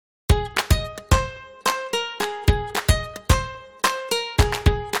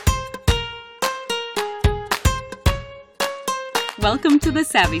Welcome to The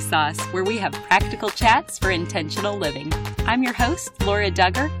Savvy Sauce, where we have practical chats for intentional living. I'm your host, Laura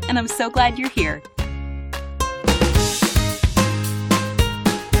Duggar, and I'm so glad you're here.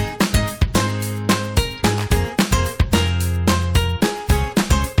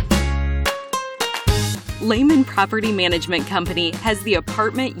 Lehman Property Management Company has the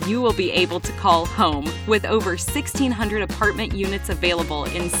apartment you will be able to call home, with over 1,600 apartment units available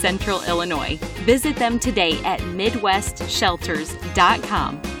in Central Illinois. Visit them today at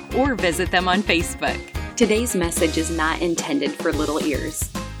MidwestShelters.com or visit them on Facebook. Today's message is not intended for little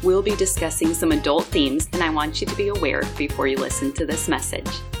ears. We'll be discussing some adult themes, and I want you to be aware before you listen to this message.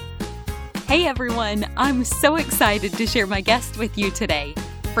 Hey everyone, I'm so excited to share my guest with you today.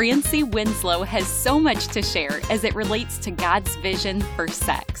 Francie Winslow has so much to share as it relates to God's vision for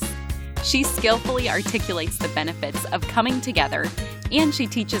sex. She skillfully articulates the benefits of coming together, and she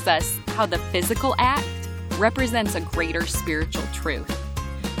teaches us how the physical act represents a greater spiritual truth.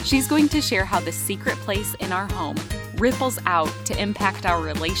 She's going to share how the secret place in our home ripples out to impact our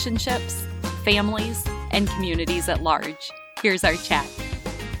relationships, families, and communities at large. Here's our chat.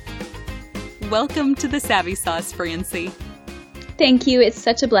 Welcome to The Savvy Sauce, Francie. Thank you. It's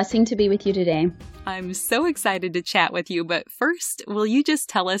such a blessing to be with you today. I'm so excited to chat with you, but first, will you just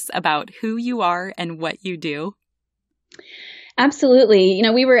tell us about who you are and what you do? Absolutely.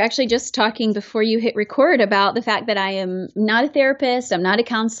 We were actually just talking before you hit record about the fact that I am not a therapist. I'm not a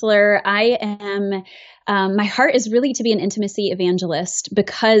counselor. I am, my heart is really to be an intimacy evangelist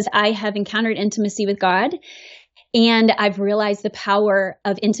because I have encountered intimacy with God. And I've realized the power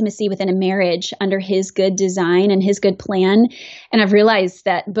of intimacy within a marriage under His good design and His good plan. And I've realized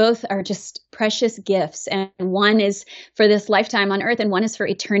that both are just precious gifts. And one is for this lifetime on earth and one is for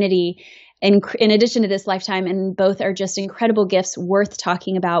eternity in addition to this lifetime. And both are just incredible gifts worth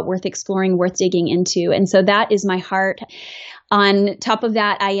talking about, worth exploring, worth digging into. And so that is my heart. On top of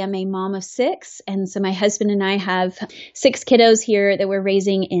that, I am a mom of 6. And so my husband and I have 6 kiddos here that we're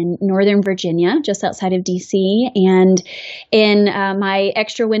raising in Northern Virginia, just outside of DC. And in my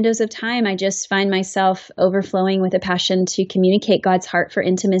extra windows of time, I just find myself overflowing with a passion to communicate God's heart for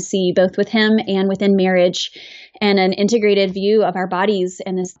intimacy, both with Him and within marriage, and an integrated view of our bodies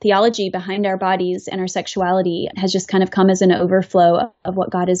and this theology behind our bodies and our sexuality has just kind of come as an overflow of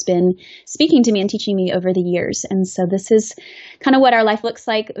what God has been speaking to me and teaching me over the years. And so this is kind of what our life looks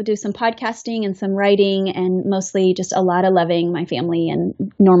like. We do some podcasting and some writing and mostly just a lot of loving my family and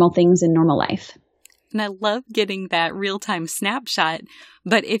normal things in normal life. And I love getting that real-time snapshot.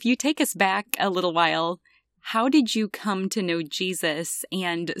 But if you take us back a little while, how did you come to know Jesus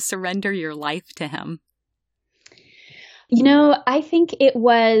and surrender your life to Him? I think it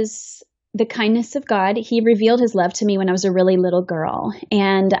was the kindness of God. He revealed His love to me when I was a really little girl.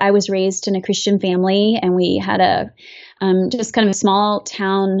 And I was raised in a Christian family, and we had a just kind of a small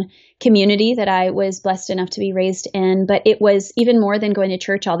town community that I was blessed enough to be raised in. But it was even more than going to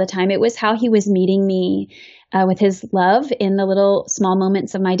church all the time. It was how He was meeting me with His love in the little small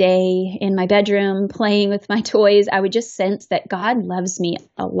moments of my day, in my bedroom, playing with my toys. I would just sense that God loves me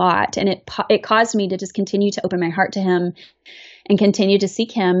a lot. And it caused me to just continue to open my heart to Him and continue to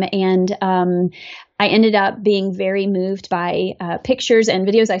seek Him. And I ended up being very moved by pictures and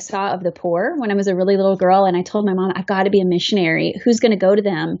videos I saw of the poor when I was a really little girl. And I told my mom, I've got to be a missionary. Who's going to go to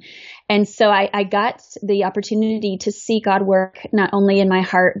them? And so I got the opportunity to see God work not only in my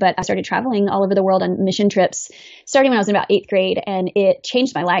heart, but I started traveling all over the world on mission trips starting when I was in about 8th grade. And it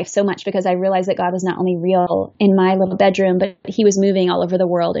changed my life so much because I realized that God was not only real in my little bedroom, but He was moving all over the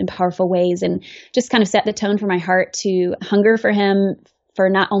world in powerful ways, and just kind of set the tone for my heart to hunger for Him, for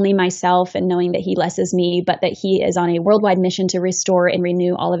not only myself and knowing that He blesses me, but that He is on a worldwide mission to restore and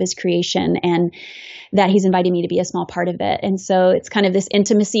renew all of His creation, and that He's invited me to be a small part of it. And so it's kind of this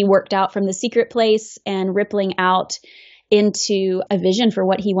intimacy worked out from the secret place and rippling out into a vision for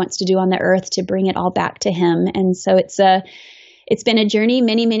what He wants to do on the earth to bring it all back to Him. And so it's been a journey,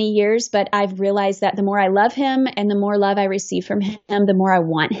 many, many years, but I've realized that the more I love Him and the more love I receive from Him, the more I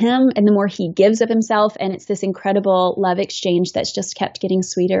want Him and the more He gives of Himself. And it's this incredible love exchange that's just kept getting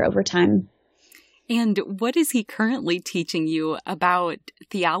sweeter over time. And what is He currently teaching you about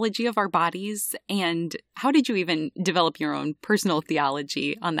theology of our bodies? And how did you even develop your own personal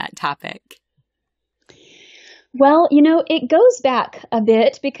theology on that topic? Well, it goes back a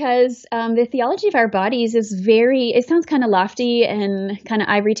bit because the theology of our bodies is it sounds kind of lofty and kind of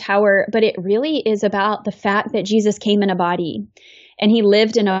ivory tower, but it really is about the fact that Jesus came in a body and He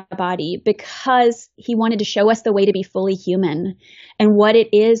lived in a body because He wanted to show us the way to be fully human and what it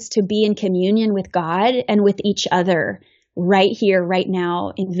is to be in communion with God and with each other right here, right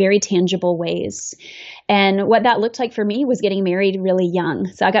now, in very tangible ways. And what that looked like for me was getting married really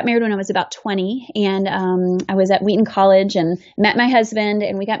young. So I got married when I was about 20, and I was at Wheaton College and met my husband,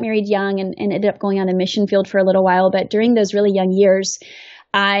 and we got married young and ended up going on the mission field for a little while. But during those really young years,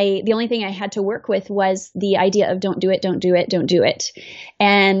 the only thing I had to work with was the idea of don't do it, don't do it, don't do it.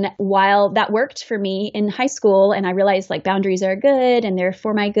 And while that worked for me in high school, and I realized like boundaries are good and they're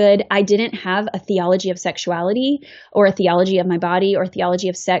for my good, I didn't have a theology of sexuality or a theology of my body or a theology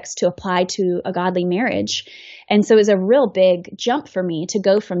of sex to apply to a godly marriage. And so it was a real big jump for me to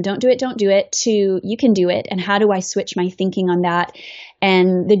go from don't do it to you can do it. And how do I switch my thinking on that?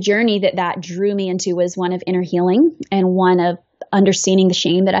 And the journey that drew me into was one of inner healing and one of understanding the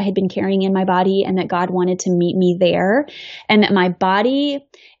shame that I had been carrying in my body, and that God wanted to meet me there, and that my body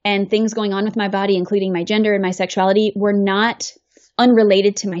and things going on with my body, including my gender and my sexuality, were not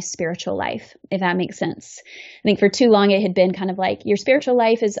unrelated to my spiritual life, if that makes sense. I think for too long it had been kind of like your spiritual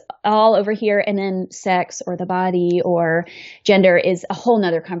life is all over here, and then sex or the body or gender is a whole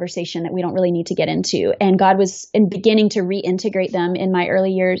nother conversation that we don't really need to get into. And God was beginning to reintegrate them in our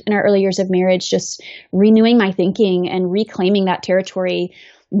early years of marriage, just renewing my thinking and reclaiming that territory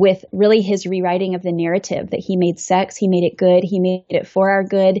with really his rewriting of the narrative that he made sex, he made it good, he made it for our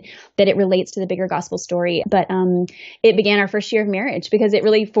good, that it relates to the bigger gospel story. But it began our first year of marriage because it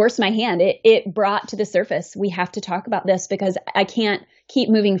really forced my hand. It brought to the surface, we have to talk about this because I can't keep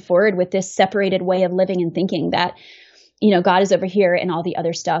moving forward with this separated way of living and thinking that, God is over here and all the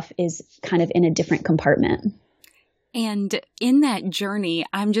other stuff is kind of in a different compartment. And in that journey,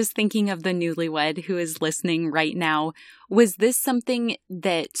 I'm just thinking of the newlywed who is listening right now. Was this something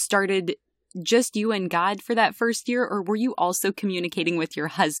that started just you and God for that first year, or were you also communicating with your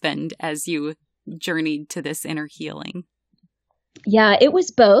husband as you journeyed to this inner healing? Yeah, it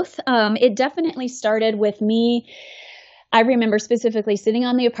was both. It definitely started with me. I remember specifically sitting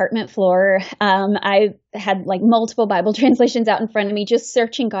on the apartment floor. I had like multiple Bible translations out in front of me, just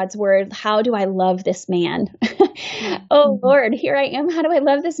searching God's word. How do I love this man? Oh Lord, here I am. How do I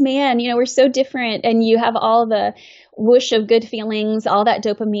love this man? We're so different, and you have all the whoosh of good feelings, all that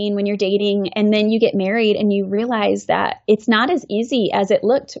dopamine when you're dating, and then you get married and you realize that it's not as easy as it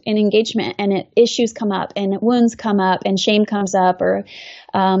looked in engagement, and issues come up and wounds come up and shame comes up or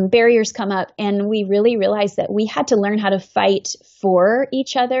barriers come up, and we really realized that we had to learn how to fight for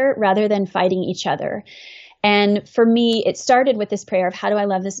each other rather than fighting each other. And for me, it started with this prayer of how do I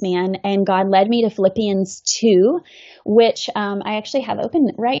love this man? And God led me to Philippians 2, which I actually have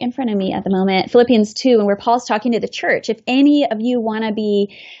open right in front of me at the moment. Philippians 2, and where Paul's talking to the church. If any of you want to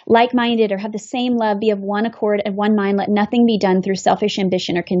be like-minded or have the same love, be of one accord and one mind, let nothing be done through selfish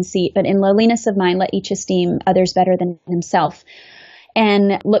ambition or conceit, but in lowliness of mind, let each esteem others better than himself.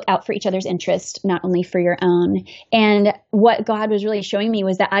 And look out for each other's interest, not only for your own. And what God was really showing me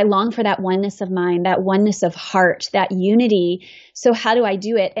was that I long for that oneness of mind, that oneness of heart, that unity. So how do I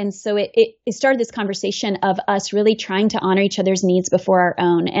do it? And so it started this conversation of us really trying to honor each other's needs before our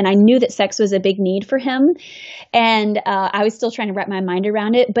own. And I knew that sex was a big need for him. And I was still trying to wrap my mind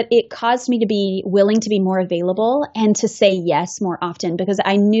around it, but it caused me to be willing to be more available and to say yes more often, because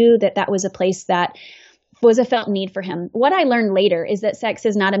I knew that was a place that was a felt need for him. What I learned later is that sex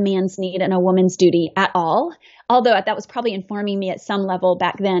is not a man's need and a woman's duty at all. Although that was probably informing me at some level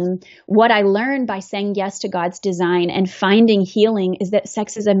back then. What I learned by saying yes to God's design and finding healing is that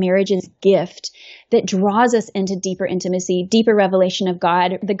sex is a marriage's gift that draws us into deeper intimacy, deeper revelation of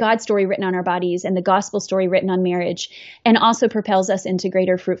God, the God story written on our bodies and the gospel story written on marriage, and also propels us into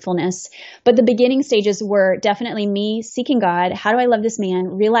greater fruitfulness. But the beginning stages were definitely me seeking God. How do I love this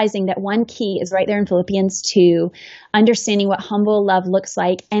man? Realizing that one key is right there in Philippians 2, understanding what humble love looks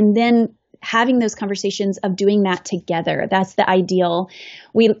like, and then having those conversations of doing that together. That's the ideal.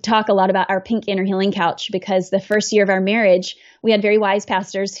 We talk a lot about our pink inner healing couch because the first year of our marriage, we had very wise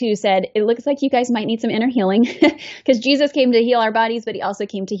pastors who said, it looks like you guys might need some inner healing because Jesus came to heal our bodies, but he also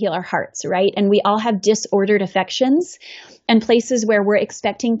came to heal our hearts, right? And we all have disordered affections and places where we're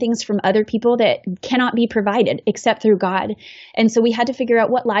expecting things from other people that cannot be provided except through God. And so we had to figure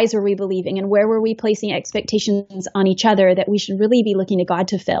out what lies were we believing and where were we placing expectations on each other that we should really be looking to God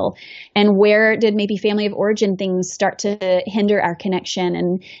to fill. And where did maybe family of origin things start to hinder our connection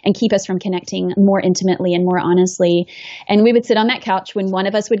and keep us from connecting more intimately and more honestly. And we would sit on that couch when one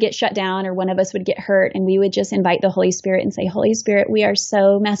of us would get shut down or one of us would get hurt, and we would just invite the Holy Spirit and say, Holy Spirit, we are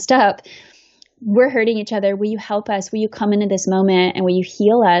so messed up. We're hurting each other. Will you help us? Will you come into this moment and will you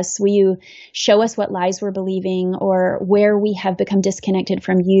heal us? Will you show us what lies we're believing or where we have become disconnected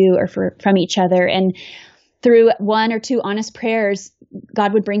from you or from each other? And through one or two honest prayers,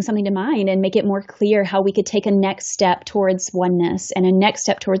 God would bring something to mind and make it more clear how we could take a next step towards oneness and a next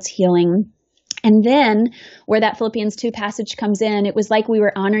step towards healing. And then where that Philippians 2 passage comes in, it was like we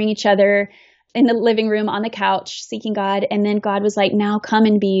were honoring each other in the living room on the couch, seeking God. And then God was like, now come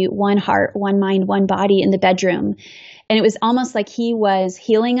and be one heart, one mind, one body in the bedroom. And it was almost like he was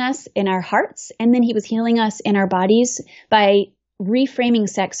healing us in our hearts. And then he was healing us in our bodies by reframing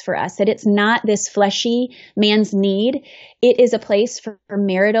sex for us, that it's not this fleshy man's need. It is a place for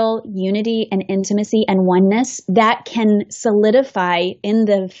marital unity and intimacy and oneness that can solidify in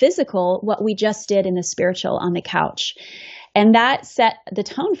the physical what we just did in the spiritual on the couch. And that set the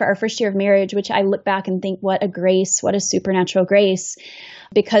tone for our first year of marriage, which I look back and think, what a grace, what a supernatural grace.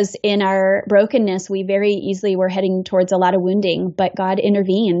 Because in our brokenness, we very easily were heading towards a lot of wounding, but God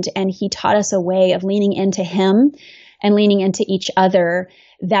intervened and he taught us a way of leaning into him and leaning into each other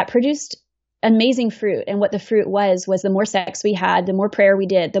that produced amazing fruit. And what the fruit was the more sex we had, the more prayer we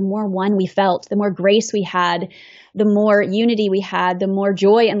did, the more one we felt, the more grace we had, the more unity we had, the more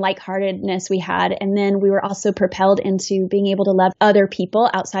joy and like-heartedness we had. And then we were also propelled into being able to love other people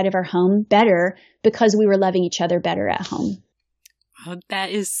outside of our home better because we were loving each other better at home. Oh, that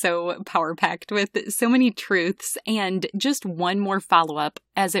is so power-packed with so many truths. And just one more follow-up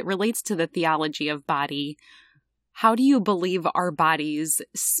as it relates to the theology of body. How do you believe our bodies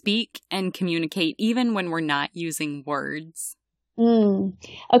speak and communicate even when we're not using words?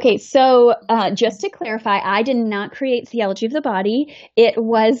 Okay, so just to clarify, I did not create theology of the body. It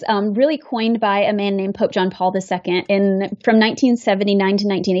was really coined by a man named Pope John Paul II. From 1979 to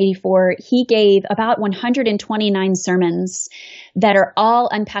 1984, he gave about 129 sermons that are all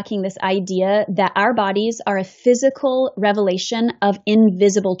unpacking this idea that our bodies are a physical revelation of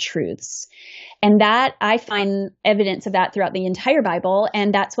invisible truths. And that I find evidence of that throughout the entire Bible.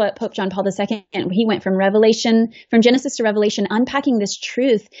 And that's what Pope John Paul II, he went from Genesis to Revelation, unpacking this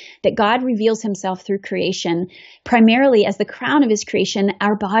truth that God reveals himself through creation, primarily as the crown of his creation,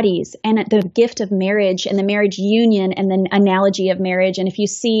 our bodies, and the gift of marriage and the marriage union and the analogy of marriage. And if you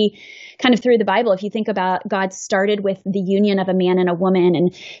see kind of through the Bible, if you think about God started with the union of a man and a woman,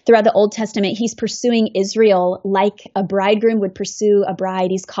 and throughout the Old Testament, he's pursuing Israel like a bridegroom would pursue a bride.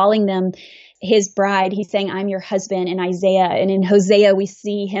 He's calling them his bride. He's saying, I'm your husband in Isaiah. And in Hosea, we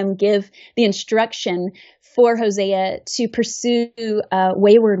see him give the instruction for Hosea to pursue a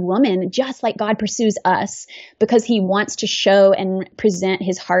wayward woman, just like God pursues us, because he wants to show and present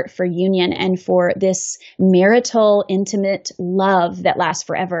his heart for union and for this marital, intimate love that lasts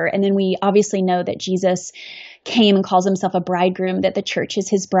forever. And then we obviously know that Jesus came and calls himself a bridegroom, that the church is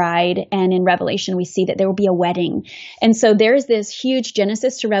his bride. And in Revelation, we see that there will be a wedding. And so there's this huge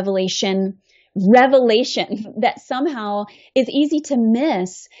Genesis to revelation that somehow is easy to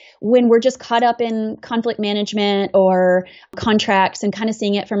miss when we're just caught up in conflict management or contracts and kind of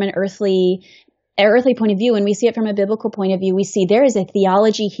seeing it from an earthly point of view. When we see it from a biblical point of view, we see there is a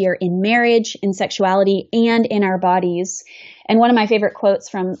theology here in marriage, in sexuality, and in our bodies. And one of my favorite quotes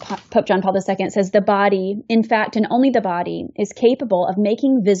from Pope John Paul II says, the body, in fact, and only the body, is capable of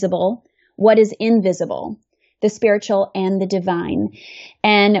making visible what is invisible, the spiritual and the divine.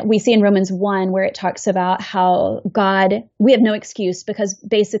 And we see in Romans 1 where it talks about how we have no excuse because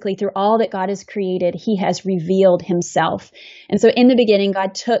basically through all that God has created, he has revealed himself. And so in the beginning,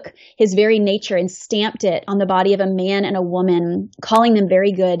 God took his very nature and stamped it on the body of a man and a woman, calling them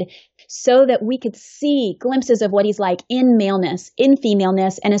very good, so that we could see glimpses of what he's like in maleness, in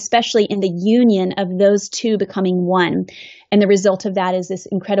femaleness, and especially in the union of those two becoming one. And the result of that is this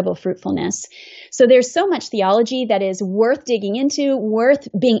incredible fruitfulness. So there's so much theology that is worth digging into, worth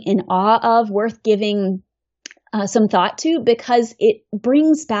being in awe of, worth giving some thought to, because it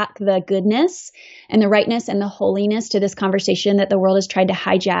brings back the goodness and the rightness and the holiness to this conversation that the world has tried to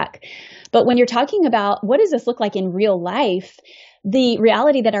hijack. But when you're talking about what does this look like in real life, the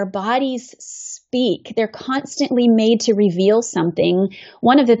reality that our bodies speak, they're constantly made to reveal something.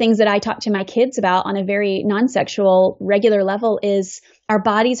 One of the things that I talk to my kids about on a very non-sexual, regular level is our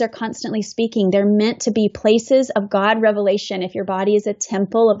bodies are constantly speaking. They're meant to be places of God revelation. If your body is a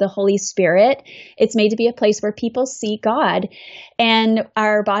temple of the Holy Spirit, it's made to be a place where people see God. And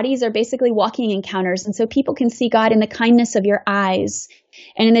our bodies are basically walking encounters. And so people can see God in the kindness of your eyes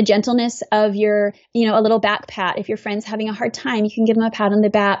and in the gentleness of your, a little back pat. If your friend's having a hard time, you can give them a pat on the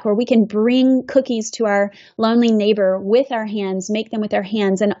back, or we can bring cookies to our lonely neighbor with our hands, make them with our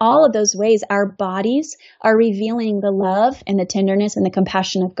hands. And all of those ways, our bodies are revealing the love and the tenderness and the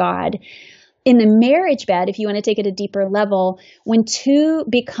compassion of God. in the marriage bed, if you want to take it a deeper level, when two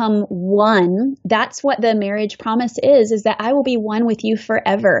become one, that's what the marriage promise is that I will be one with you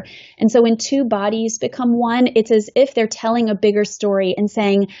forever. And so when two bodies become one, it's as if they're telling a bigger story and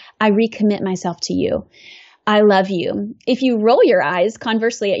saying, I recommit myself to you. I love you. If you roll your eyes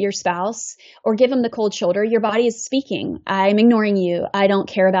conversely at your spouse or give them the cold shoulder, your body is speaking. I'm ignoring you. I don't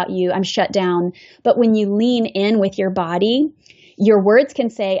care about you. I'm shut down. But when you lean in with your body, your words can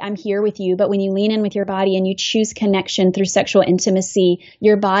say, I'm here with you. But when you lean in with your body and you choose connection through sexual intimacy,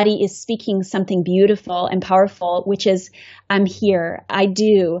 your body is speaking something beautiful and powerful, which is, I'm here.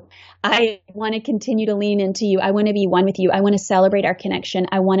 I want to continue to lean into you. I want to be one with you. I want to celebrate our connection.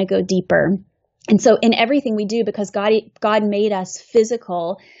 I want to go deeper. And so in everything we do, because God made us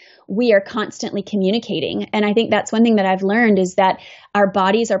physical, we are constantly communicating. And I think that's one thing that I've learned is that our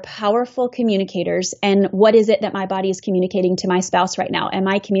bodies are powerful communicators. And what is it that my body is communicating to my spouse right now? Am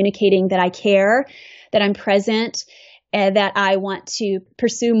I communicating that I care, that I'm present, that I want to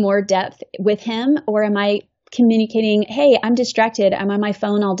pursue more depth with him? Or am I communicating, hey, I'm distracted. I'm on my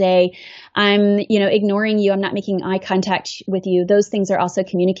phone all day. I'm, ignoring you. I'm not making eye contact with you. Those things are also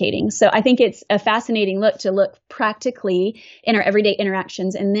communicating. So I think it's a fascinating look to look practically in our everyday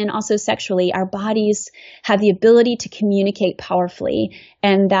interactions. And then also sexually, our bodies have the ability to communicate powerfully.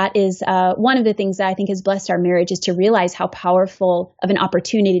 And that is one of the things that I think has blessed our marriage, is to realize how powerful of an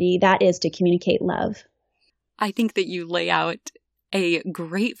opportunity that is to communicate love. I think that you lay out a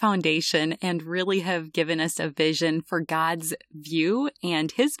great foundation and really have given us a vision for God's view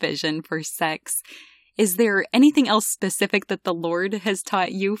and his vision for sex. Is there anything else specific that the Lord has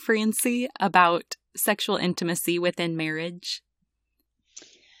taught you, Francie, about sexual intimacy within marriage?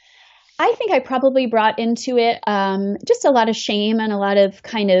 I think I probably brought into it just a lot of shame and a lot of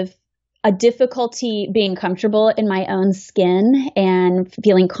kind of a difficulty being comfortable in my own skin and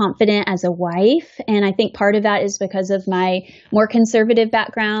feeling confident as a wife. And I think part of that is because of my more conservative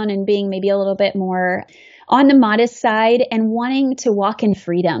background and being maybe a little bit more on the modest side and wanting to walk in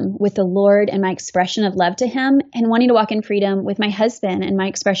freedom with the Lord and my expression of love to him, and wanting to walk in freedom with my husband and my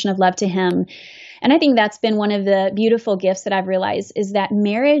expression of love to him. And I think that's been one of the beautiful gifts that I've realized, is that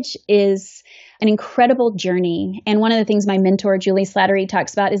marriage is an incredible journey. And one of the things my mentor, Julie Slattery,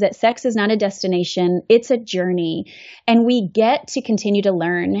 talks about is that sex is not a destination, it's a journey. And we get to continue to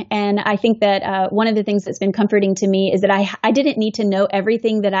learn. And I think that one of the things that's been comforting to me is that I didn't need to know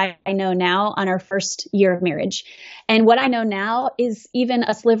everything that I know now on our first year of marriage. And what I know now is even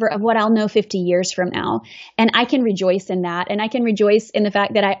a sliver of what I'll know 50 years from now. And I can rejoice in that. And I can rejoice in the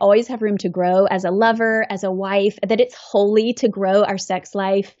fact that I always have room to grow as a lover, as a wife, that it's holy to grow our sex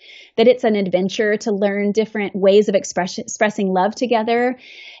life, that it's an adventure to learn different ways of expressing love together,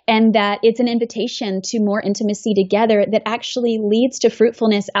 and that it's an invitation to more intimacy together that actually leads to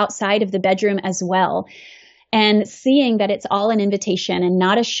fruitfulness outside of the bedroom as well. And seeing that it's all an invitation and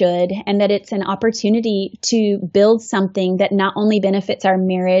not a should, and that it's an opportunity to build something that not only benefits our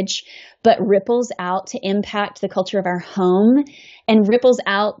marriage, but ripples out to impact the culture of our home and ripples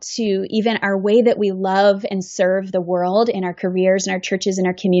out to even our way that we love and serve the world in our careers and our churches and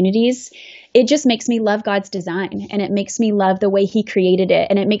our communities. It just makes me love God's design, and it makes me love the way he created it.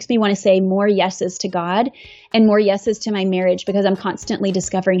 And it makes me want to say more yeses to God and more yeses to my marriage, because I'm constantly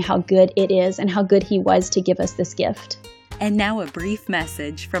discovering how good it is and how good he was to give us this gift. And now a brief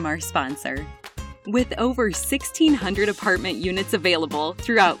message from our sponsor. With over 1,600 apartment units available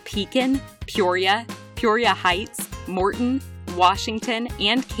throughout Pekin, Peoria, Peoria Heights, Morton, Washington,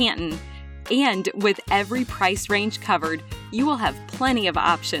 and Canton, and with every price range covered, you will have plenty of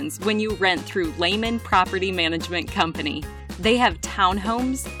options when you rent through Lehman Property Management Company. They have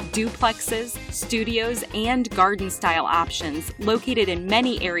townhomes, duplexes, studios, and garden-style options located in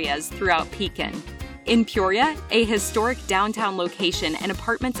many areas throughout Pekin. In Peoria, a historic downtown location and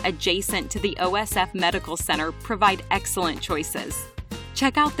apartments adjacent to the OSF Medical Center provide excellent choices.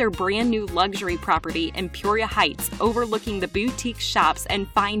 Check out their brand new luxury property in Peoria Heights, overlooking the boutique shops and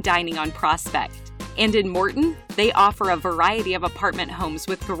fine dining on Prospect. And in Morton, they offer a variety of apartment homes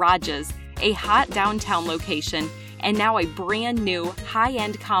with garages, a hot downtown location, and now a brand new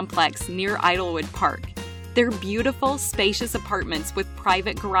high-end complex near Idlewood Park. Their beautiful, spacious apartments with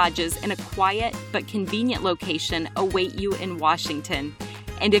private garages in a quiet but convenient location await you in Washington.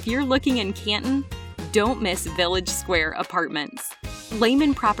 And if you're looking in Canton, don't miss Village Square Apartments.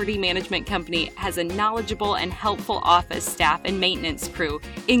 Lehman Property Management Company has a knowledgeable and helpful office staff and maintenance crew,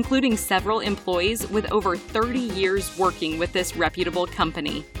 including several employees with over 30 years working with this reputable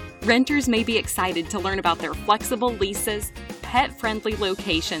company. Renters may be excited to learn about their flexible leases, pet-friendly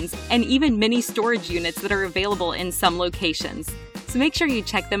locations, and even mini storage units that are available in some locations. So make sure you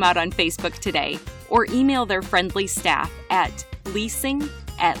check them out on Facebook today or email their friendly staff at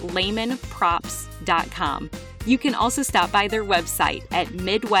leasing@laymanprops.com. You can also stop by their website at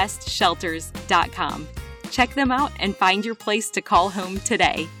midwestshelters.com. Check them out and find your place to call home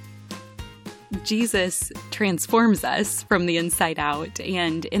today. Jesus transforms us from the inside out,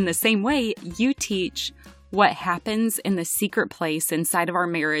 and in the same way, you teach what happens in the secret place inside of our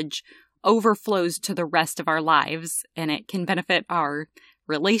marriage overflows to the rest of our lives, and it can benefit our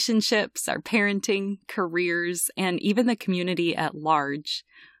relationships, our parenting, careers, and even the community at large.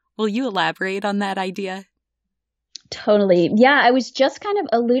 Will you elaborate on that idea? Totally. Yeah, I was just kind of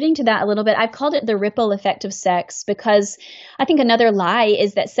alluding to that a little bit. I've called it the ripple effect of sex because I think another lie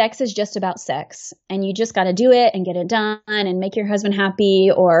is that sex is just about sex and you just got to do it and get it done and make your husband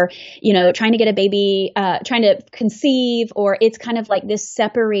happy, or, trying to get a baby, trying to conceive, or it's kind of like this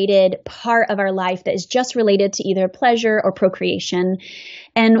separated part of our life that is just related to either pleasure or procreation.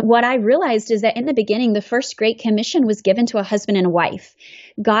 And what I realized is that in the beginning, the first Great Commission was given to a husband and a wife.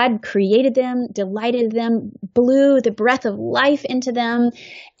 God created them, delighted them, blew the breath of life into them,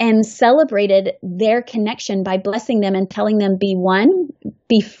 and celebrated their connection by blessing them and telling them, be one,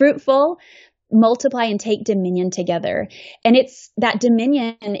 be fruitful, multiply, and take dominion together. And it's that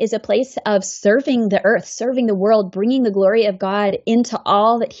dominion is a place of serving the earth, serving the world, bringing the glory of God into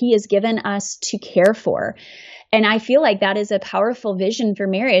all that He has given us to care for. And I feel like that is a powerful vision for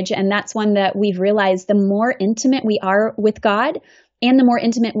marriage. And that's one that we've realized the more intimate we are with God and the more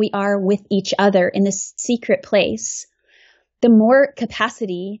intimate we are with each other in this secret place, the more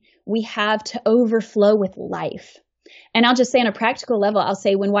capacity we have to overflow with life. And I'll just say on a practical level, I'll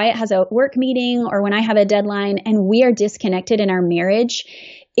say when Wyatt has a work meeting or when I have a deadline and we are disconnected in our marriage,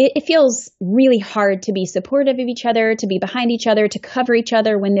 it feels really hard to be supportive of each other, to be behind each other, to cover each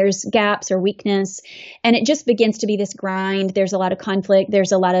other when there's gaps or weakness. And it just begins to be this grind. There's a lot of conflict.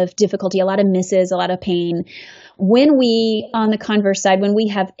 There's a lot of difficulty, a lot of misses, a lot of pain. When we, on the converse side, when we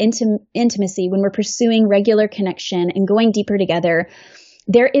have intimacy, when we're pursuing regular connection and going deeper together,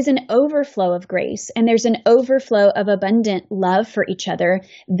 there is an overflow of grace and there's an overflow of abundant love for each other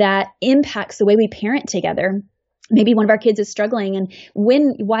that impacts the way we parent together. Maybe one of our kids is struggling, and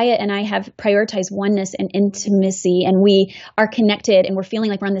when Wyatt and I have prioritized oneness and intimacy and we are connected and we're feeling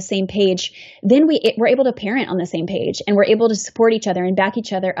like we're on the same page, then we're able to parent on the same page and we're able to support each other and back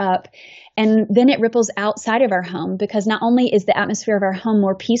each other up. And then it ripples outside of our home because not only is the atmosphere of our home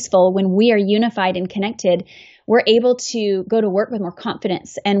more peaceful when we are unified and connected, we're able to go to work with more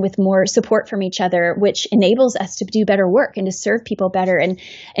confidence and with more support from each other, which enables us to do better work and to serve people better and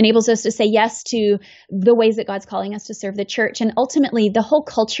enables us to say yes to the ways that God's calling us to serve the church. And ultimately, the whole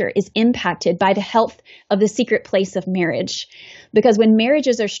culture is impacted by the health of the secret place of marriage. Because when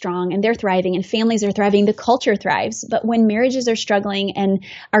marriages are strong and they're thriving and families are thriving, the culture thrives. But when marriages are struggling and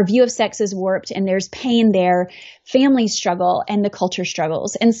our view of sex is warped and there's pain there, families struggle and the culture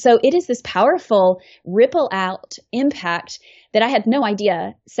struggles. And so it is this powerful ripple out impact that I had no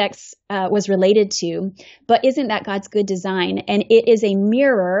idea sex was related to. But isn't that God's good design? And it is a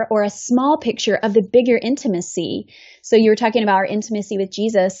mirror or a small picture of the bigger intimacy. So you were talking about our intimacy with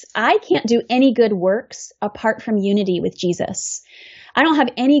Jesus. I can't do any good works apart from unity with Jesus. I don't have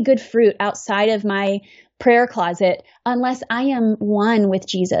any good fruit outside of my prayer closet unless I am one with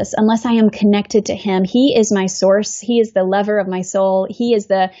Jesus, unless I am connected to Him. He is my source. He is the lover of my soul. He is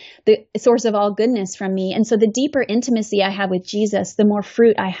the source of all goodness from me. And so the deeper intimacy I have with Jesus, the more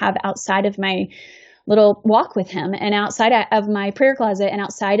fruit I have outside of my little walk with Him and outside of my prayer closet and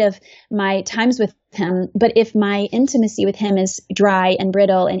outside of my times with Him. But if my intimacy with Him is dry and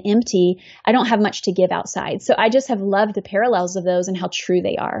brittle and empty, I don't have much to give outside. So I just have loved the parallels of those and how true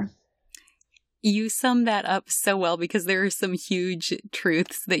they are. You sum that up so well because there are some huge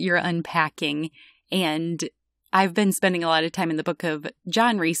truths that you're unpacking. And I've been spending a lot of time in the book of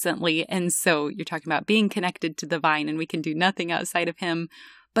John recently. And so you're talking about being connected to the vine and we can do nothing outside of Him.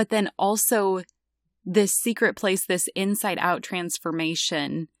 But then also this secret place, this inside out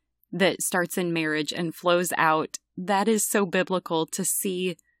transformation that starts in marriage and flows out. That is so biblical to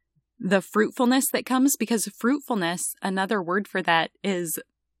see the fruitfulness that comes, because fruitfulness, another word for that is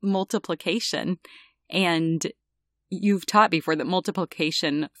multiplication. And you've taught before that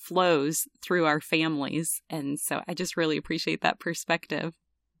multiplication flows through our families. And so I just really appreciate that perspective.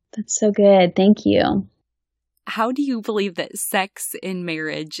 That's so good. Thank you. How do you believe that sex in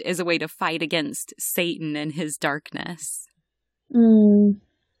marriage is a way to fight against Satan and his darkness? Well,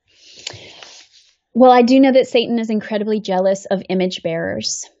 I do know that Satan is incredibly jealous of image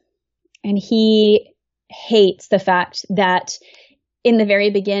bearers. And he hates the fact that in the very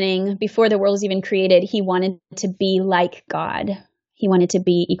beginning, before the world was even created, he wanted to be like God. He wanted to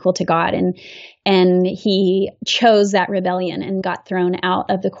be equal to God. And he chose that rebellion and got thrown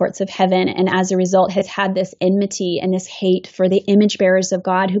out of the courts of heaven. And as a result has had this enmity and this hate for the image bearers of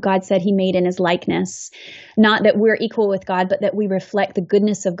God, who God said he made in his likeness. Not that we're equal with God, but that we reflect the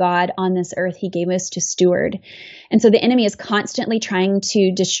goodness of God on this earth he gave us to steward. And so the enemy is constantly trying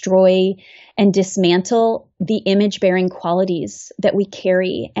to destroy and dismantle the image-bearing qualities that we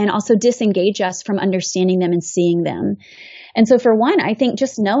carry, and also disengage us from understanding them and seeing them. And so for one, I think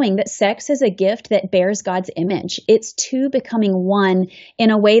just knowing that sex is a gift that bears God's image. It's two becoming one in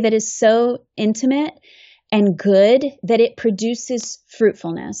a way that is so intimate and good that it produces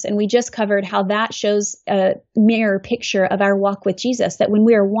fruitfulness. And we just covered how that shows a mirror picture of our walk with Jesus, that when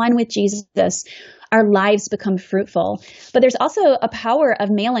we are one with Jesus, our lives become fruitful. But there's also a power of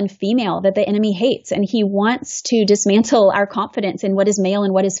male and female that the enemy hates. And he wants to dismantle our confidence in what is male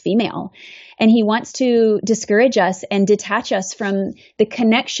and what is female. And he wants to discourage us and detach us from the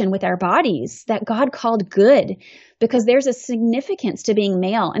connection with our bodies that God called good. Because there's a significance to being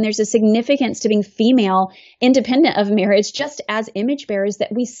male and there's a significance to being female independent of marriage, just as image bearers,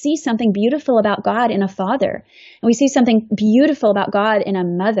 that we see something beautiful about God in a father. And we see something beautiful about God in a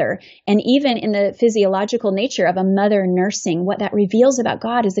mother. And even in the physiological nature of a mother nursing, what that reveals about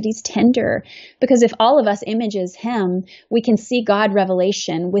God is that he's tender. Because if all of us images him, we can see God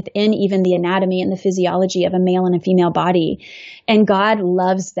revelation within even the anatomy and the physiology of a male and a female body. And God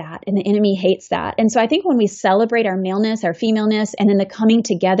loves that, and the enemy hates that. And so I think when we celebrate our maleness, our femaleness, and then the coming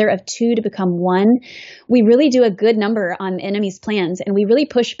together of two to become one, we really do a good number on the enemy's plans. And we really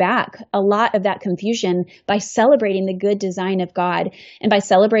push back a lot of that confusion by celebrating the good design of God and by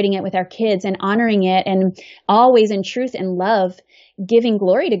celebrating it with our kids and honoring it, and always in truth and love, giving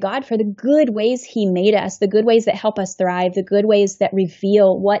glory to God for the good ways he made us, the good ways that help us thrive, the good ways that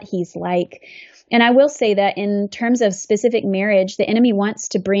reveal what he's like. And I will say that in terms of specific marriage, the enemy wants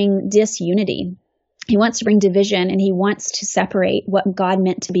to bring disunity. He wants to bring division, and he wants to separate what God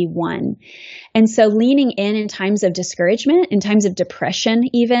meant to be one. And so leaning in times of discouragement, in times of depression,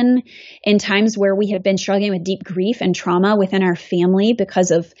 even in times where we have been struggling with deep grief and trauma within our family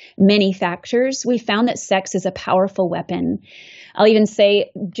because of many factors, we found that sex is a powerful weapon. I'll even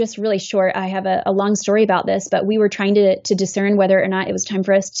say, just really short, I have a long story about this, but we were trying to discern whether or not it was time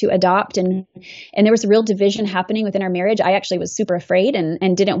for us to adopt. And there was a real division happening within our marriage. I actually was super afraid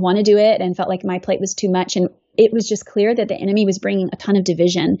and didn't want to do it and felt like my plate was too much. And it was just clear that the enemy was bringing a ton of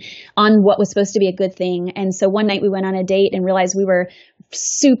division on what was supposed to be a good thing. And so one night we went on a date and realized we were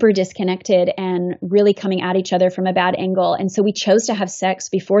super disconnected and really coming at each other from a bad angle. And so we chose to have sex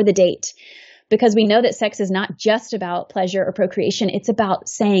before the date, because we know that sex is not just about pleasure or procreation. It's about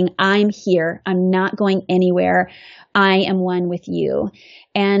saying, I'm here. I'm not going anywhere. I am one with you.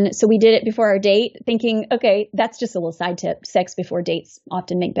 And so we did it before our date, thinking, okay, that's just a little side tip. Sex before dates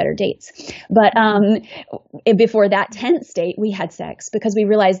often make better dates. But before that tense date, we had sex because we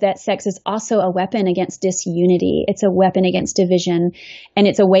realized that sex is also a weapon against disunity. It's a weapon against division. And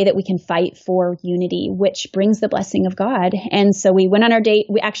it's a way that we can fight for unity, which brings the blessing of God. And so we went on our date.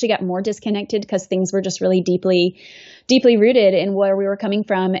 We actually got more disconnected because things were just really deeply rooted in where we were coming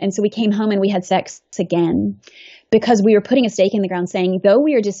from. And so we came home and we had sex again, because we were putting a stake in the ground saying, though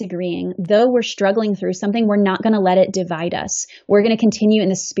we are disagreeing, though we're struggling through something, we're not going to let it divide us. We're going to continue in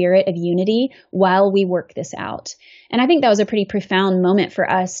the spirit of unity while we work this out. And I think that was a pretty profound moment for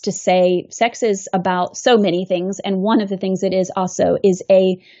us to say sex is about so many things. And one of the things it is also is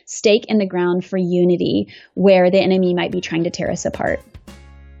a stake in the ground for unity where the enemy might be trying to tear us apart.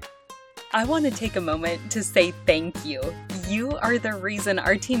 I want to take a moment to say thank you. You are the reason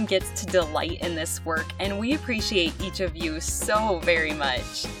our team gets to delight in this work, and we appreciate each of you so very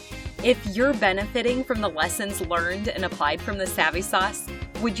much. If you're benefiting from the lessons learned and applied from the Savvy Sauce,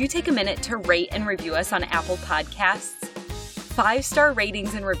 would you take a minute to rate and review us on Apple Podcasts? 5-star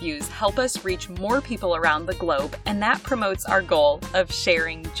ratings and reviews help us reach more people around the globe, and that promotes our goal of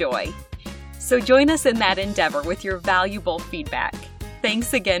sharing joy. So join us in that endeavor with your valuable feedback.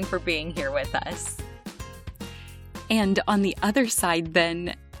 Thanks again for being here with us. And on the other side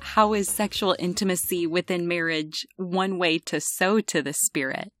then, how is sexual intimacy within marriage one way to sow to the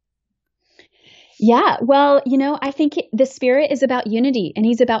Spirit? Yeah, well, I think the Spirit is about unity, and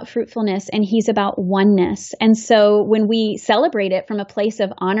he's about fruitfulness, and he's about oneness. And so when we celebrate it from a place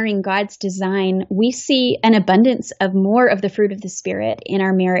of honoring God's design, we see an abundance of more of the fruit of the Spirit in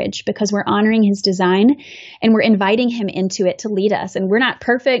our marriage, because we're honoring his design and we're inviting him into it to lead us. And we're not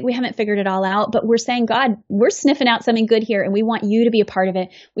perfect. We haven't figured it all out, but we're saying, God, we're sniffing out something good here, and we want you to be a part of it.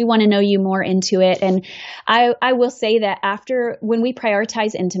 We want to know you more into it. And I will say that when we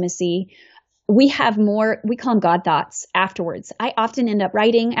prioritize intimacy, we have more, we call them God thoughts afterwards. I often end up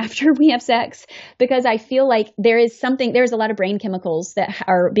writing after we have sex because I feel like there's a lot of brain chemicals that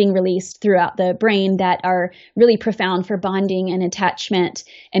are being released throughout the brain that are really profound for bonding and attachment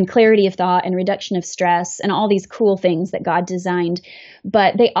and clarity of thought and reduction of stress and all these cool things that God designed.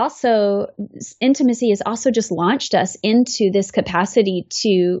 But intimacy has also just launched us into this capacity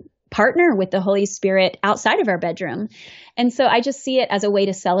to partner with the Holy Spirit outside of our bedroom. And so I just see it as a way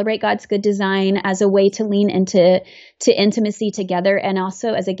to celebrate God's good design, as a way to lean into intimacy together, and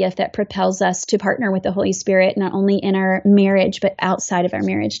also as a gift that propels us to partner with the Holy Spirit, not only in our marriage, but outside of our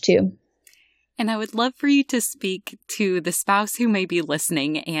marriage too. And I would love for you to speak to the spouse who may be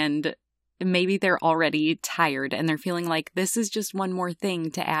listening and maybe they're already tired and they're feeling like this is just one more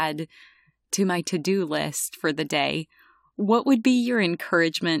thing to add to my to-do list for the day. What would be your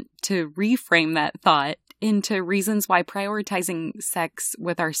encouragement to reframe that thought into reasons why prioritizing sex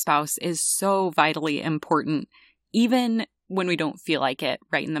with our spouse is so vitally important, even when we don't feel like it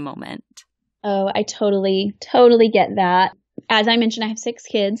right in the moment? Oh, I totally get that. As I mentioned, I have 6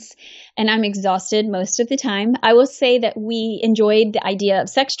 kids and I'm exhausted most of the time. I will say that we enjoyed the idea of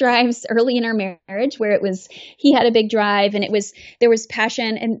sex drives early in our marriage where he had a big drive and there was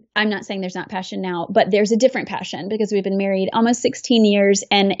passion. And I'm not saying there's not passion now, but there's a different passion because we've been married almost 16 years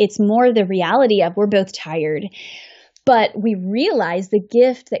and it's more the reality of we're both tired. But we realize the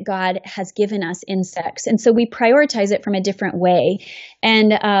gift that God has given us in sex. And so we prioritize it from a different way.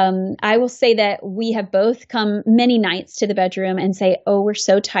 And I will say that we have both come many nights to the bedroom and say, oh, we're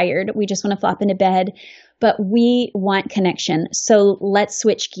so tired. We just want to flop into bed. But we want connection. So let's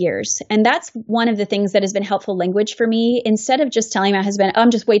switch gears. And that's one of the things that has been helpful language for me. Instead of just telling my husband, oh, I'm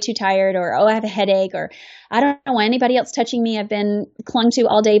just way too tired, or, oh, I have a headache, or I don't want anybody else touching me. I've been clung to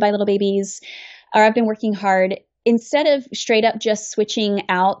all day by little babies, or I've been working hard. Instead of straight up just switching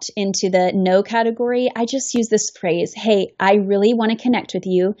out into the no category, I just use this phrase, hey, I really want to connect with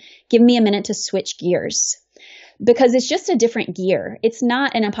you. Give me a minute to switch gears. Because it's just a different gear. It's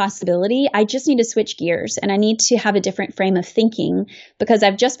not an impossibility. I just need to switch gears and I need to have a different frame of thinking because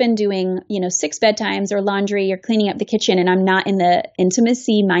I've just been doing, 6 bedtimes or laundry or cleaning up the kitchen and I'm not in the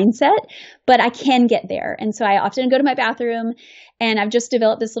intimacy mindset, but I can get there. And so I often go to my bathroom and I've just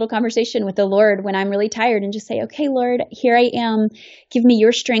developed this little conversation with the Lord when I'm really tired and just say, okay, Lord, here I am. Give me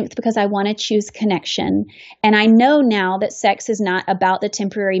your strength because I want to choose connection. And I know now that sex is not about the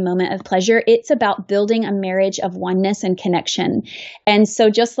temporary moment of pleasure. It's about building a marriage of oneness and connection. And so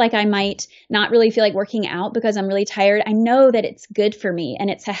just like I might not really feel like working out because I'm really tired, I know that it's good for me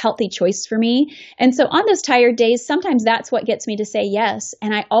and it's a healthy choice for me. And so on those tired days, sometimes that's what gets me to say yes.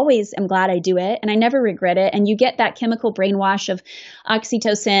 And I always am glad I do it and I never regret it. And you get that chemical brainwash of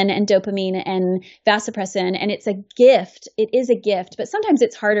oxytocin and dopamine and vasopressin. And it's a gift. It is a gift, but sometimes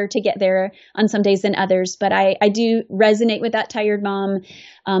it's harder to get there on some days than others. But I do resonate with that tired mom.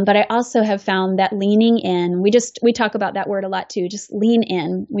 But I also have found that leaning in, we talk about that word a lot too, just lean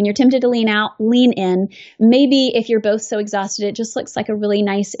in. When you're tempted to lean out, lean in. Maybe if you're both so exhausted, it just looks like a really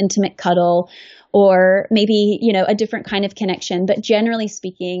nice intimate cuddle or maybe, a different kind of connection. But generally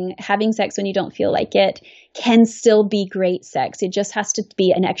speaking, having sex when you don't feel like it can still be great sex. It just has to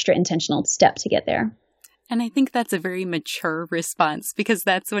be an extra intentional step to get there. And I think that's a very mature response because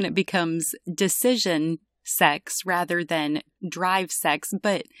that's when it becomes decision sex rather than drive sex,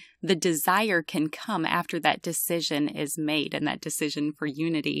 but the desire can come after that decision is made and that decision for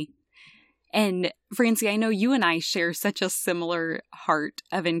unity. And Francie, I know you and I share such a similar heart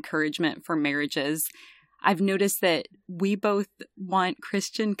of encouragement for marriages. I've noticed that we both want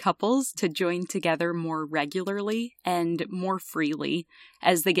Christian couples to join together more regularly and more freely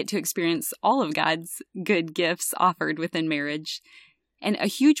as they get to experience all of God's good gifts offered within marriage. And a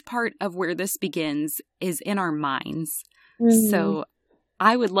huge part of where this begins is in our minds. Mm-hmm. So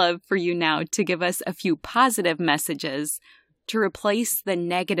I would love for you now to give us a few positive messages to replace the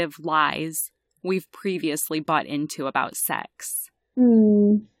negative lies we've previously bought into about sex.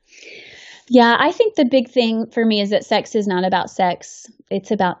 Yeah, I think the big thing for me is that sex is not about sex.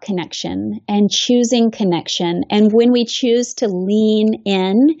 It's about connection and choosing connection. And when we choose to lean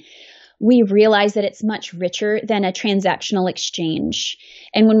in, we realize that it's much richer than a transactional exchange.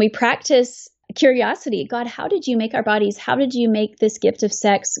 And when we practice curiosity, God, how did you make our bodies? How did you make this gift of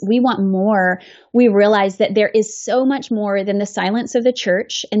sex? We want more. We realize that there is so much more than the silence of the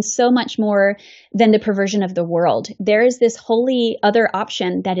church and so much more than the perversion of the world. There is this holy other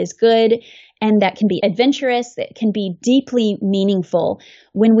option that is good and that can be adventurous, that can be deeply meaningful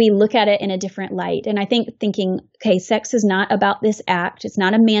when we look at it in a different light. And I think thinking, okay, sex is not about this act. It's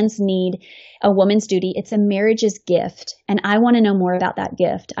not a man's need, a woman's duty. It's a marriage's gift. And I want to know more about that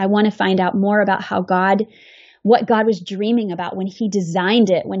gift. I want to find out more about what God was dreaming about when he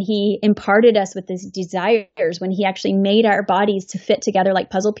designed it, when he imparted us with these desires, when he actually made our bodies to fit together like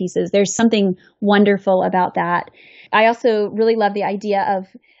puzzle pieces. There's something wonderful about that. I also really love the idea of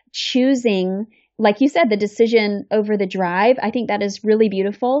choosing, like you said, the decision over the drive. I think that is really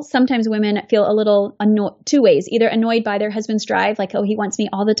beautiful. Sometimes women feel a little two ways, either annoyed by their husband's drive, like, oh, he wants me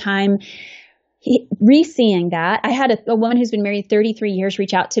all the time. Re-seeing that, I had a woman who's been married 33 years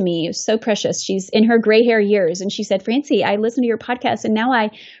reach out to me. It was so precious. She's in her gray hair years. And she said, Francie, I listened to your podcast. And now I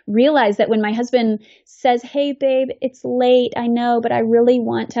realize that when my husband says, hey, babe, it's late. I know, but I really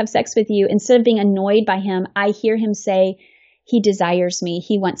want to have sex with you. Instead of being annoyed by him, I hear him say, he desires me.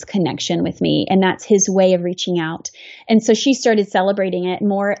 He wants connection with me. And that's his way of reaching out. And so she started celebrating it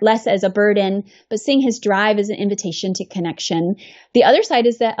less as a burden, but seeing his drive as an invitation to connection. The other side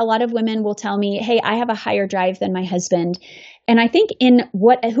is that a lot of women will tell me, hey, I have a higher drive than my husband. And I think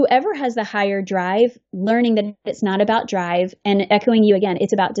whoever has the higher drive, learning that it's not about drive, and echoing you again,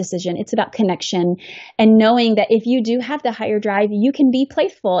 it's about decision, it's about connection, and knowing that if you do have the higher drive, you can be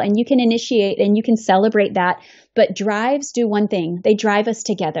playful and you can initiate and you can celebrate that. But drives do one thing. They drive us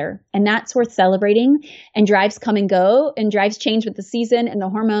together, and that's worth celebrating. And drives come and go, and drives change with the season and the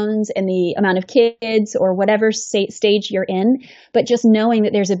hormones and the amount of kids or whatever stage you're in. But just knowing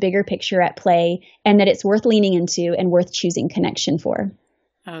that there's a bigger picture at play and that it's worth leaning into and worth choosing connection for.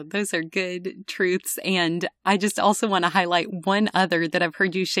 Oh, those are good truths. And I just also want to highlight one other that I've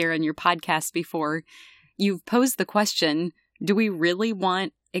heard you share in your podcast before. You've posed the question, do we really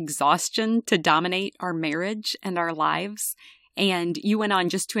want exhaustion to dominate our marriage and our lives? And you went on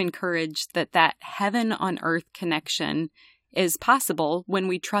just to encourage that heaven on earth connection is possible when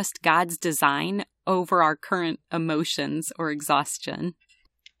we trust God's design over our current emotions or exhaustion.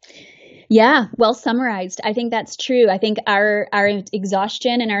 Yeah, well summarized. I think that's true. I think our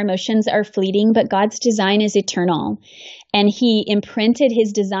exhaustion and our emotions are fleeting, but God's design is eternal. And he imprinted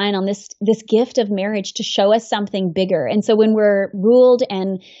his design on this gift of marriage to show us something bigger. And so when we're ruled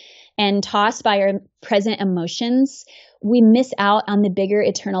and tossed by our present emotions, we miss out on the bigger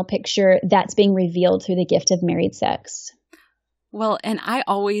eternal picture that's being revealed through the gift of married sex. Well, and I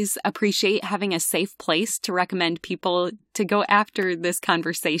always appreciate having a safe place to recommend people to go after this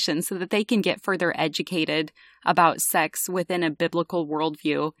conversation so that they can get further educated about sex within a biblical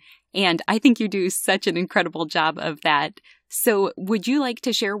worldview. And I think you do such an incredible job of that. So would you like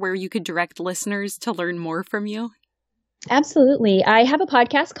to share where you could direct listeners to learn more from you? Absolutely. I have a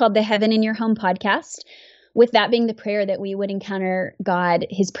podcast called the Heaven in Your Home podcast. With that being the prayer that we would encounter God,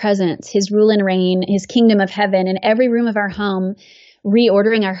 his presence, his rule and reign, his kingdom of heaven in every room of our home,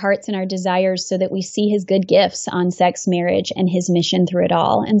 reordering our hearts and our desires so that we see his good gifts on sex, marriage, and his mission through it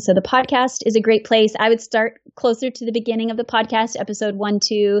all. And so the podcast is a great place. I would start closer to the beginning of the podcast, episode 1,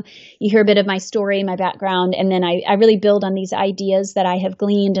 2. You hear a bit of my story, my background, and then I really build on these ideas that I have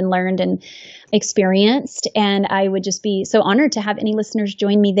gleaned and learned and experienced. And I would just be so honored to have any listeners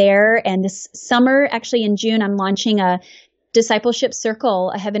join me there. And this summer, actually in June, I'm launching a discipleship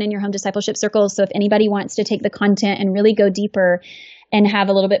circle, a Heaven in Your Home discipleship circle. So if anybody wants to take the content and really go deeper and have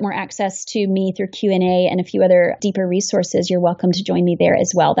a little bit more access to me through Q&A and a few other deeper resources, you're welcome to join me there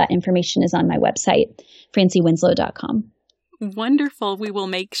as well. That information is on my website, franciewinslow.com. Wonderful. We will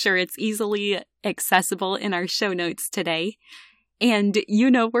make sure it's easily accessible in our show notes today. And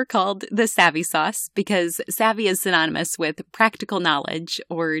we're called the Savvy Sauce because savvy is synonymous with practical knowledge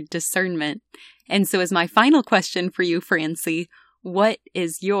or discernment. And so as my final question for you, Francie, what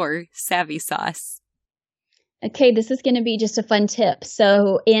is your Savvy Sauce? Okay, this is going to be just a fun tip.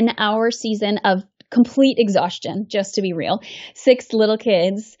 So in our season of complete exhaustion, just to be real, 6 little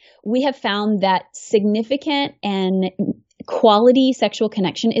kids, we have found that significant and quality sexual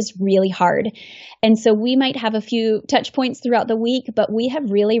connection is really hard. And so we might have a few touch points throughout the week, but we have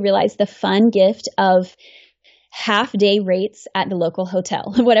really realized the fun gift of half-day rates at the local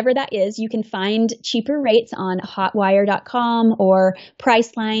hotel. Whatever that is, you can find cheaper rates on hotwire.com or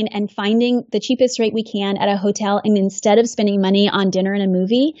Priceline, and finding the cheapest rate we can at a hotel. And instead of spending money on dinner and a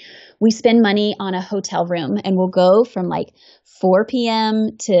movie, we spend money on a hotel room, and we'll go from like 4 p.m.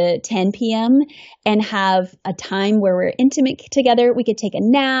 to 10 p.m. and have a time where we're intimate together. We could take a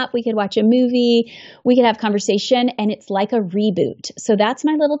nap. We could watch a movie. We could have conversation, and it's like a reboot. So that's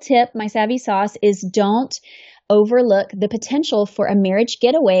my little tip. My Savvy Sauce is don't overlook the potential for a marriage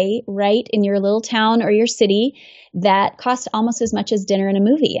getaway right in your little town or your city that costs almost as much as dinner and a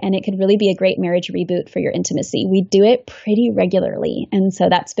movie. And it could really be a great marriage reboot for your intimacy. We do it pretty regularly. And so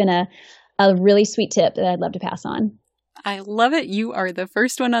that's been a really sweet tip that I'd love to pass on. I love it. You are the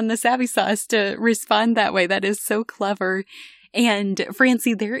first one on the Savvy Sauce to respond that way. That is so clever. And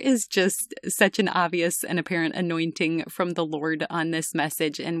Francie, there is just such an obvious and apparent anointing from the Lord on this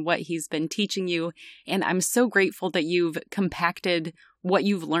message and what he's been teaching you. And I'm so grateful that you've compacted what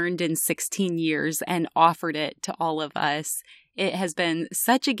you've learned in 16 years and offered it to all of us. It has been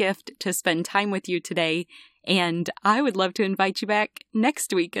such a gift to spend time with you today. And I would love to invite you back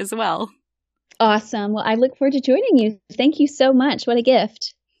next week as well. Awesome. Well, I look forward to joining you. Thank you so much. What a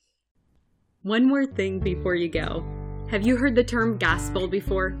gift. One more thing before you go. Have you heard the term gospel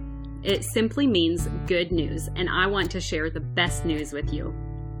before? It simply means good news, and I want to share the best news with you.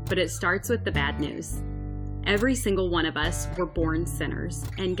 But it starts with the bad news. Every single one of us were born sinners,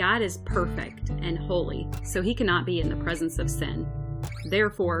 and God is perfect and holy, so he cannot be in the presence of sin.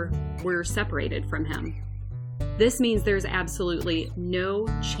 Therefore, we're separated from him. This means there's absolutely no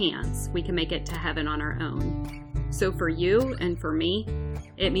chance we can make it to heaven on our own. So for you and for me,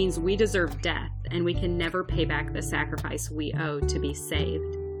 it means we deserve death and we can never pay back the sacrifice we owe to be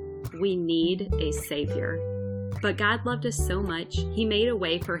saved. We need a Savior. But God loved us so much, he made a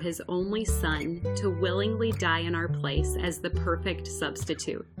way for his only Son to willingly die in our place as the perfect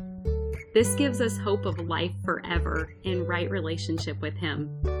substitute. This gives us hope of life forever in right relationship with him.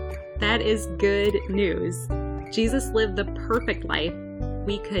 That is good news. Jesus lived the perfect life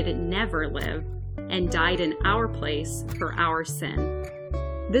we could never live and died in our place for our sin.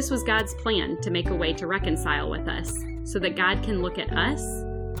 This was God's plan to make a way to reconcile with us so that God can look at us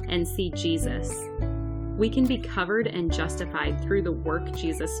and see Jesus. We can be covered and justified through the work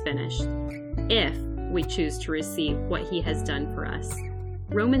Jesus finished if we choose to receive what he has done for us.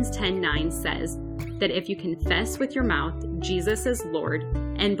 Romans 10:9 says that if you confess with your mouth Jesus is Lord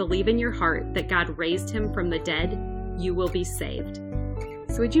and believe in your heart that God raised him from the dead, you will be saved.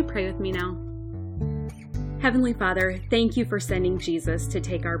 So would you pray with me now? Heavenly Father, thank you for sending Jesus to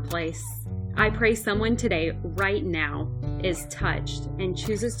take our place. I pray someone today, right now, is touched and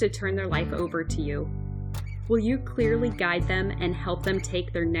chooses to turn their life over to you. Will you clearly guide them and help them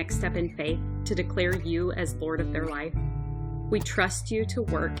take their next step in faith to declare you as Lord of their life? We trust you to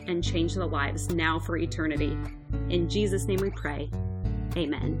work and change the lives now for eternity. In Jesus' name we pray.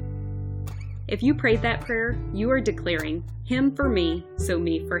 Amen. If you prayed that prayer, you are declaring, him for me, so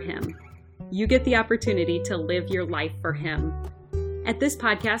me for him. You get the opportunity to live your life for him. At this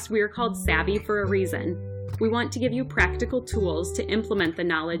podcast, we are called Savvy for a reason. We want to give you practical tools to implement the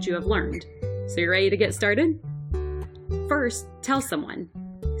knowledge you have learned. So you ready to get started? First, tell someone.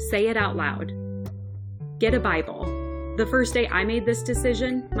 Say it out loud. Get a Bible. The first day I made this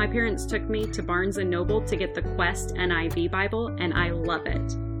decision, my parents took me to Barnes & Noble to get the Quest NIV Bible, and I love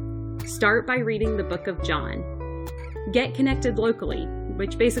it. Start by reading the book of John. Get connected locally,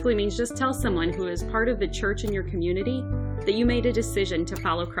 which basically means just tell someone who is part of the church in your community that you made a decision to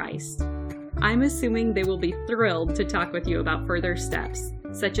follow Christ. I'm assuming they will be thrilled to talk with you about further steps,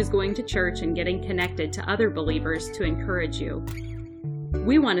 such as going to church and getting connected to other believers to encourage you.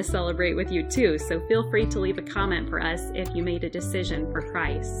 We want to celebrate with you too, so feel free to leave a comment for us if you made a decision for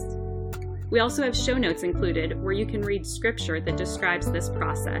Christ. We also have show notes included where you can read scripture that describes this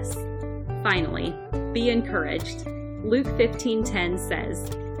process. Finally, be encouraged. Luke 15:10 says,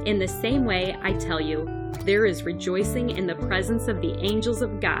 "In the same way, I tell you, there is rejoicing in the presence of the angels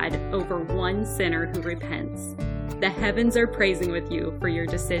of God over one sinner who repents." The heavens are praising with you for your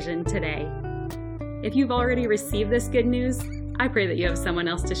decision today. If you've already received this good news, I pray that you have someone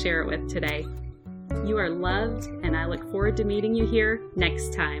else to share it with today. You are loved, and I look forward to meeting you here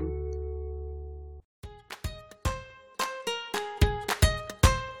next time.